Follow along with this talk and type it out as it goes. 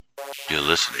You're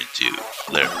listening to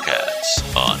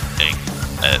Larrycats on Anchor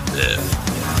FM.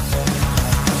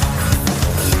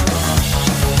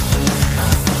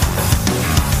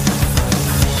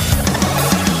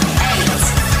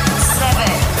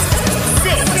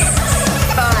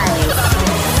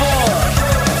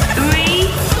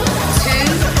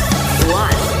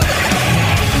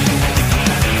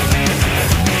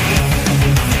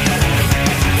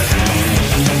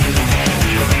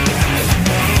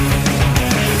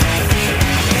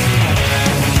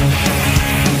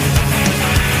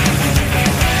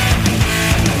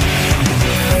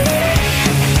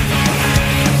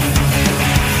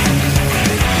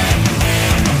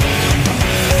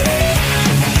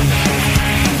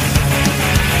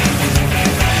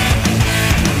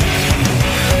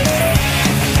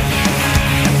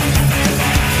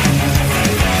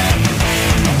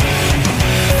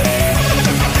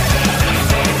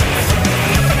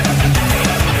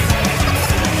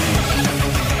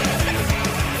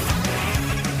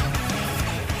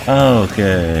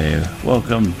 Okay,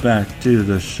 welcome back to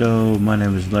the show. My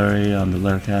name is Larry on the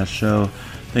Larrycast Show.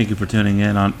 Thank you for tuning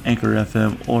in on Anchor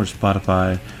FM or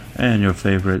Spotify and your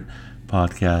favorite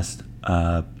podcast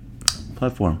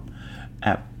platform,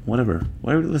 app, whatever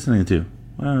you're listening to,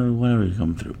 whatever you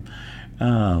come through.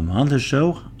 On this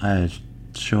show, I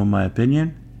show my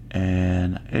opinion,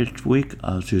 and each week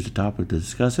I'll choose a topic to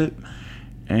discuss it.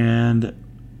 And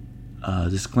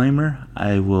disclaimer,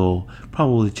 I will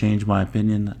probably change my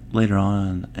opinion later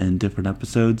on in different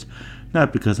episodes,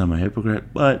 not because I'm a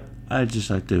hypocrite, but I just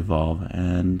like to evolve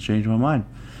and change my mind.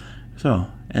 So,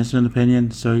 it's an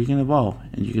opinion, so you can evolve,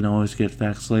 and you can always get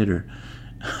facts later.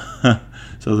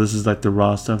 So this is like the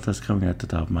raw stuff that's coming at the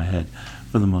top of my head,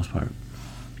 for the most part.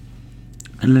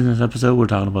 And in this episode, we're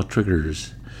talking about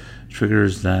triggers.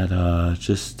 Triggers that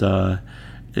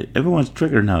everyone's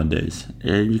triggered nowadays.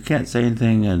 You can't say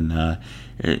anything, and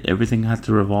everything has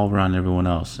to revolve around everyone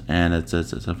else, and it's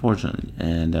unfortunate.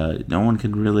 And no one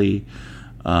can really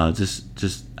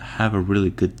just have a really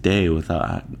good day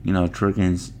without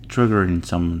triggering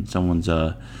someone's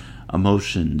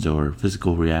emotions or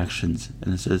physical reactions,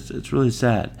 and it's really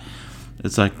sad.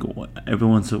 It's like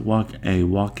everyone's a walking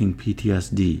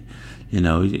PTSD.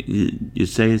 You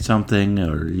say something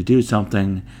or you do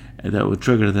something that would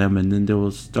trigger them, and then they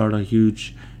will start a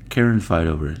huge Karen fight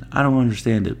over it. I don't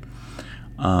understand it.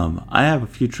 I have a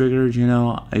few triggers.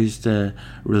 I used to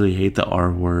really hate the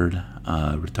R word,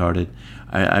 retarded.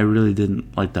 I really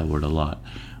didn't like that word a lot.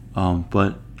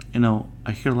 But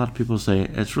I hear a lot of people say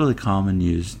it. It's really common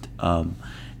used, and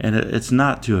it's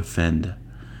not to offend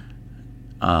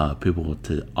people with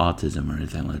autism or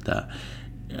anything like that.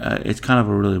 It's kind of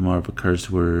really more of a curse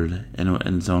word in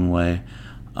its own way.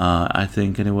 I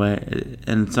think anyway,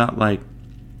 and it's not like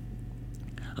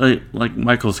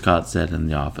Michael Scott said in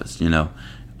The Office. What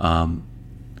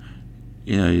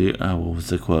was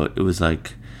the quote? It was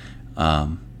like,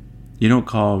 you don't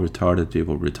call retarded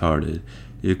people retarded.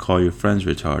 You call your friends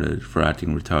retarded for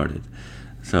acting retarded.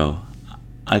 So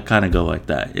I kind of go like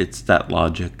that. It's that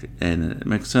logic, and it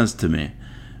makes sense to me,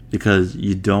 because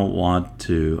you don't want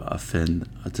to offend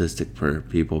autistic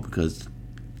people, because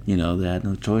they had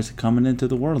no choice of coming into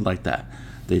the world like that.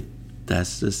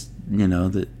 That's just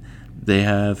that they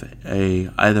have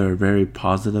either a very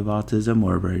positive autism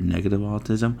or a very negative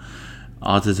autism.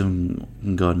 Autism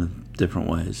can go in different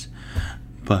ways,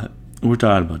 but we're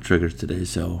talking about triggers today,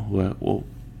 so we'll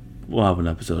have an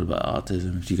episode about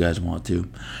autism if you guys want to.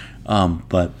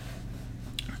 But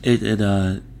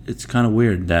it's kind of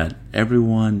weird that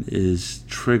everyone is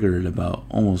triggered about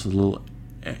almost a little.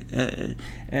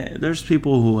 There's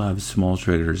people who have small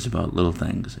triggers about little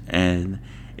things, and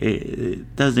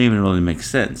it doesn't even really make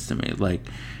sense to me. Like,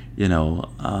 they'll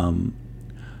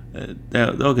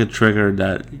get triggered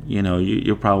that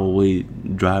you're probably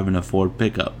driving a Ford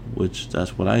pickup, which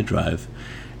that's what I drive,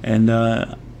 and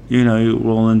you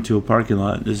roll into a parking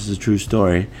lot. This is a true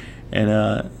story,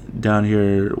 and down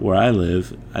here where I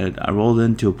live, I rolled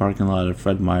into a parking lot of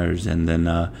Fred Meyer's, and then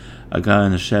a guy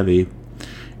in a Chevy,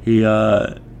 he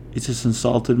just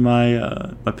insulted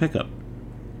my pickup.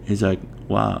 He's like,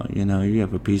 "Wow, you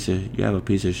have a piece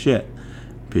of shit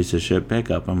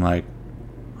pickup." I'm like,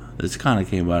 this kind of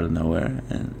came out of nowhere,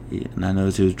 and I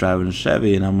noticed he was driving a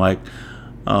Chevy, and I'm like,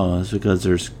 oh, it's because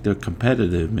they're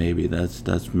competitive. Maybe that's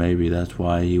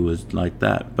why he was like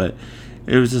that. But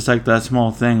it was just like that small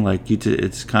thing. Like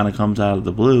it kind of comes out of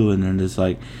the blue, and then it's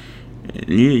like,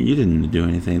 you didn't do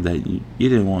anything that you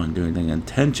didn't want to do anything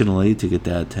intentionally to get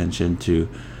that attention to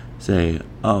say,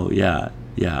 oh yeah,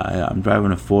 I'm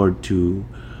driving a Ford to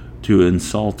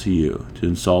insult you, to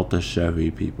insult the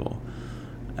Chevy people.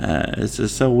 It's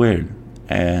just so weird.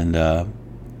 And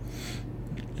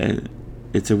it,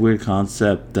 it's a weird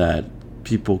concept that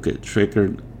people get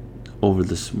triggered over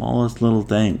the smallest little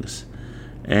things.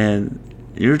 And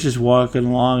you're just walking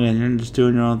along and you're just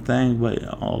doing your own thing, but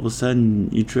all of a sudden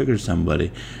you trigger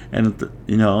somebody. And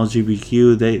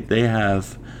LGBTQ, they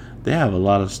have a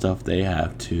lot of stuff they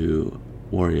have to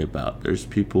worry about. There's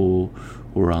people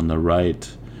who are on the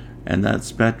right, and that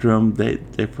spectrum, they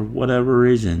for whatever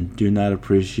reason do not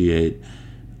appreciate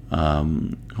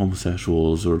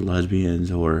homosexuals or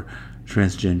lesbians or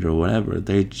transgender or whatever.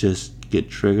 They just get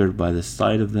triggered by the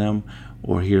sight of them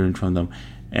or hearing from them,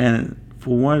 and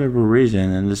for whatever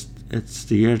reason, and it's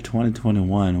the year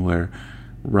 2021 where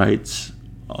rights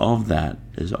of that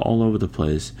is all over the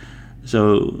place.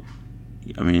 So,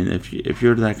 I mean, if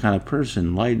you're that kind of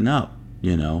person, lighten up,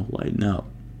 lighten up,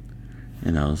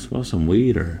 smoke some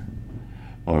weed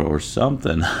or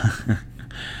something.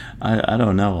 I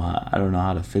don't know. I don't know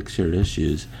how to fix your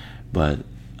issues, but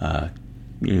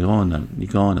you're going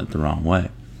it the wrong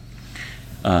way.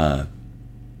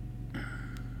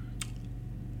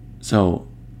 So,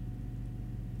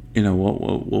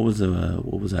 what was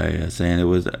I saying? It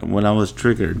was when I was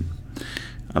triggered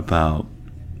about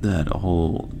that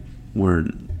whole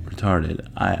word retarded.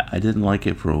 I didn't like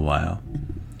it for a while,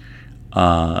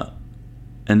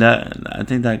 and that I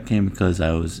think that came because I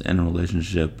was in a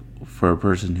relationship for a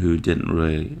person who didn't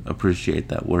really appreciate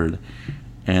that word,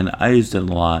 and I used it a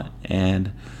lot.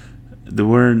 And the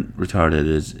word retarded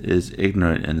is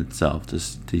ignorant in itself,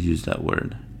 just to use that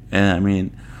word. And I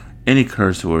mean, any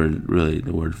curse word, really,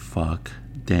 the word fuck,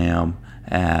 damn,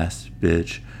 ass,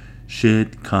 bitch,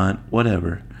 shit, cunt,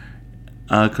 whatever.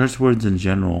 Curse words in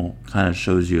general kind of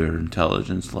shows your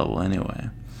intelligence level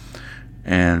anyway.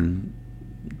 And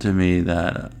to me,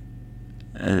 that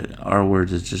our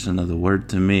word is just another word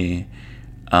to me,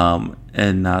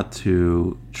 and not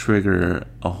to trigger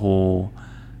a whole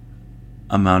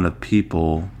amount of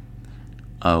people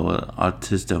with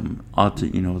autism.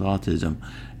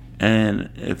 And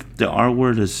if the R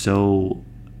word is so,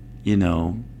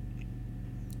 it's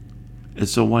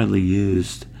so widely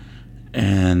used,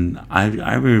 and I've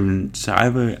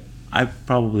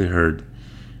probably heard,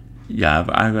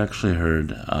 I've actually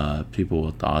heard people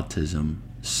with autism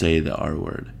say the R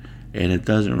word, and it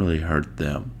doesn't really hurt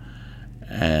them,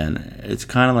 and it's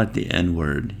kind of like the N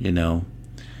word, you're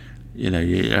in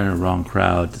a wrong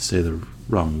crowd to say the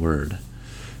wrong word,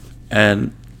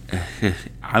 and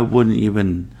I wouldn't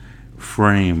even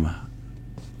frame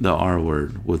the R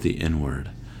word with the N word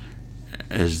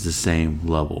as the same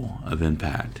level of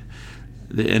impact.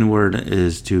 The N word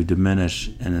is to diminish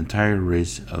an entire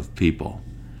race of people,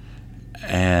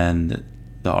 and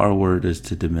the R word is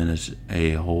to diminish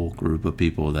a whole group of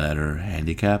people that are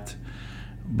handicapped.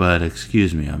 But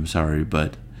excuse me, I'm sorry,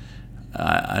 but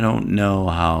I don't know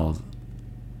how.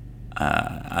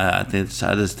 I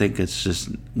just think it's just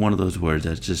one of those words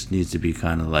that just needs to be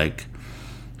kind of like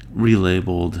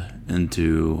relabeled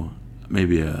into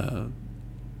maybe a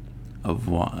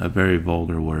very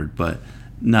vulgar word, but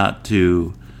not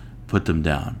to put them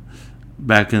down.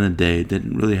 Back in the day,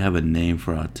 didn't really have a name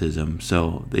for autism,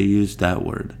 so they used that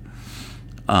word.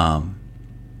 But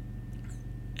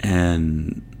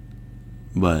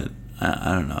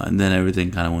I don't know. And then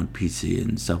everything kind of went PC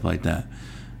and stuff like that.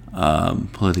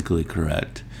 Politically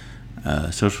correct.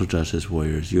 Social justice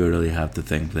warriors, you really have to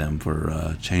thank them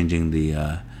for changing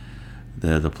the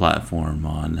platform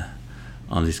on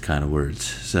these kind of words.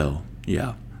 So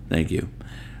yeah, thank you.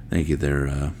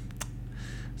 They're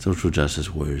social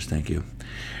justice warriors. Thank you.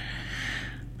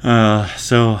 I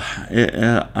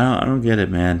don't get it,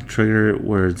 man. Trigger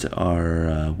words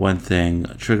are one thing.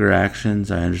 Trigger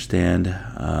actions, I understand.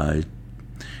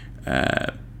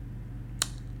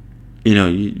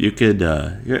 You could.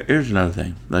 Here's another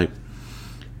thing. Like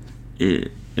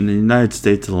in the United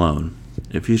States alone,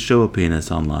 if you show a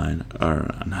penis online, or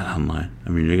not online, I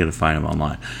mean, you're going to find them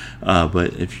online.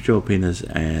 But if you show a penis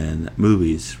in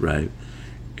movies, right,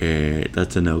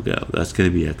 that's a no-go. That's going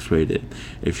to be X-rated.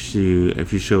 If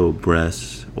you show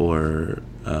breasts or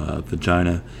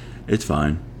vagina, it's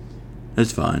fine.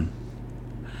 It's fine.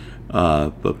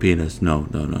 But penis, no.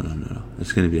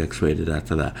 It's going to be X-rated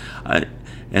after that.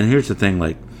 And here's the thing,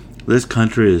 like, this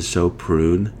country is so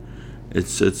prude.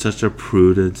 It's such a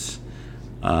prudence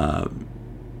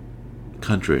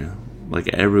country. Like,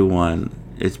 everyone,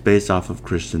 it's based off of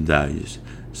Christian values.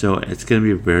 So it's going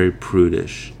to be very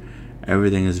prudish.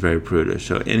 Everything is very prudish.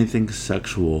 So anything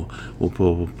sexual will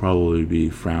probably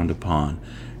be frowned upon.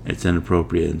 It's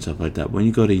inappropriate and stuff like that. When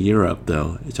you go to Europe,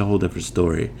 though, it's a whole different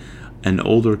story. And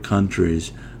older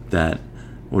countries that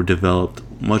were developed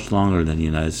much longer than the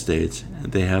United States.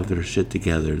 They have their shit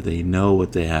together. They know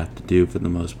what they have to do for the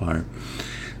most part.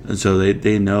 And so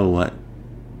they know what,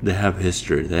 they have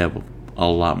history. They have a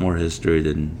lot more history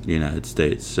than the United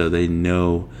States. So they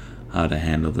know how to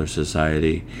handle their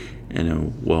society in a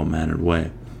well-mannered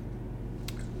way.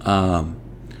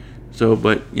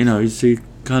 But, you see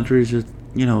countries that,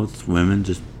 it's women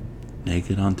just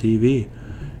naked on TV.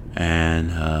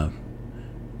 And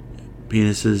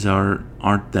penises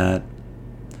aren't that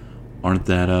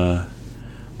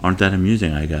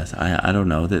amusing, I guess. I don't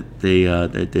know that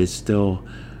they still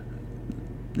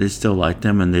like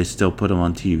them, and they still put them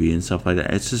on TV and stuff like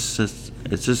that. It's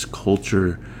just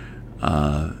culture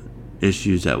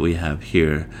issues that we have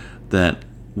here, that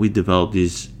we develop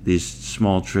these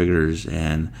small triggers,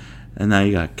 and now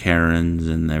you got Karens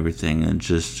and everything, and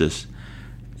just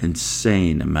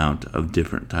insane amount of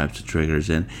different types of triggers,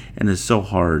 and it's so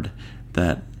hard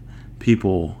that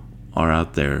people are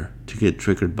out there to get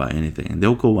triggered by anything, and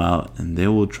they'll go out and they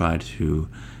will try to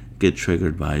get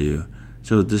triggered by you,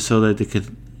 so that they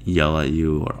could yell at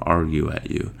you or argue at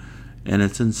you, and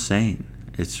it's insane.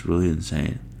 It's really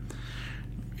insane,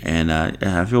 and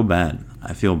I feel bad.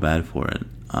 I feel bad for it,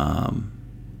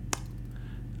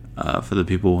 for the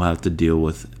people who have to deal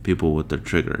with people with their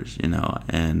triggers,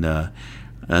 and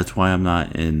that's why I'm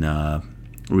not in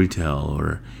retail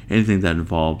or anything that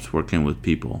involves working with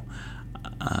people.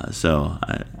 So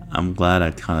I'm glad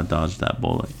I kind of dodged that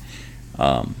bullet,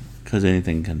 because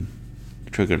anything can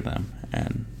trigger them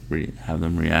and have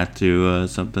them react to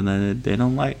something that they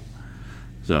don't like.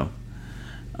 So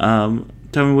tell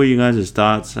me what you guys'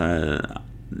 thoughts.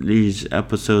 These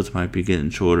episodes might be getting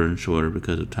shorter and shorter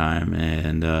because of time,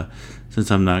 and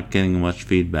since I'm not getting much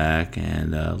feedback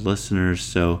and listeners,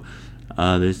 so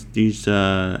these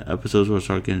episodes will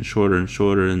start getting shorter and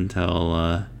shorter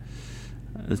until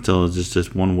it's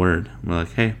just one word. We're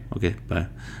like, hey, okay, bye.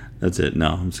 That's it.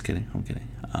 No, I'm just kidding. I'm kidding.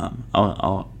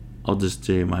 I'll just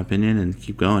say my opinion and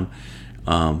keep going.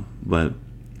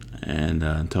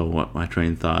 Until my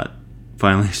train of thought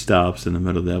finally stops in the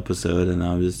middle of the episode, and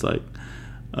I'm just like,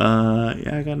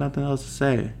 I got nothing else to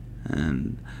say.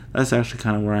 And that's actually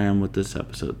kind of where I am with this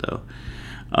episode, though.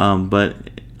 But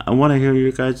I want to hear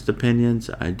your guys' opinions.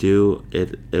 I do.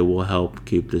 It will help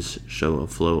keep this show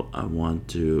afloat. I want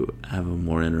to have a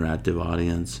more interactive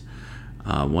audience.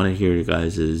 I want to hear you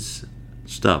guys'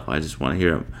 stuff. I just want to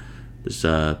hear them. Just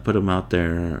put them out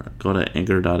there. Go to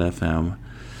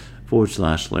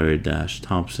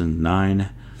anchor.fm/Larry-Thompson9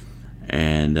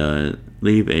 and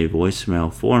leave a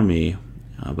voicemail for me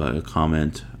about a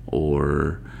comment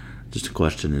or just a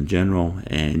question in general,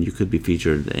 and you could be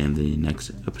featured in the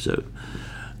next episode.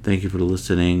 Thank you for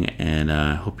listening, and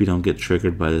I hope you don't get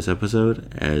triggered by this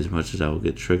episode as much as I will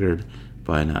get triggered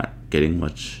by not getting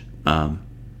much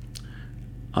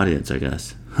audience, I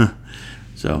guess.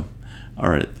 So,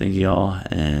 alright, thank you all,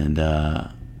 and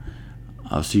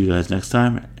I'll see you guys next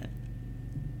time.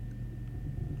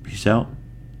 Peace out.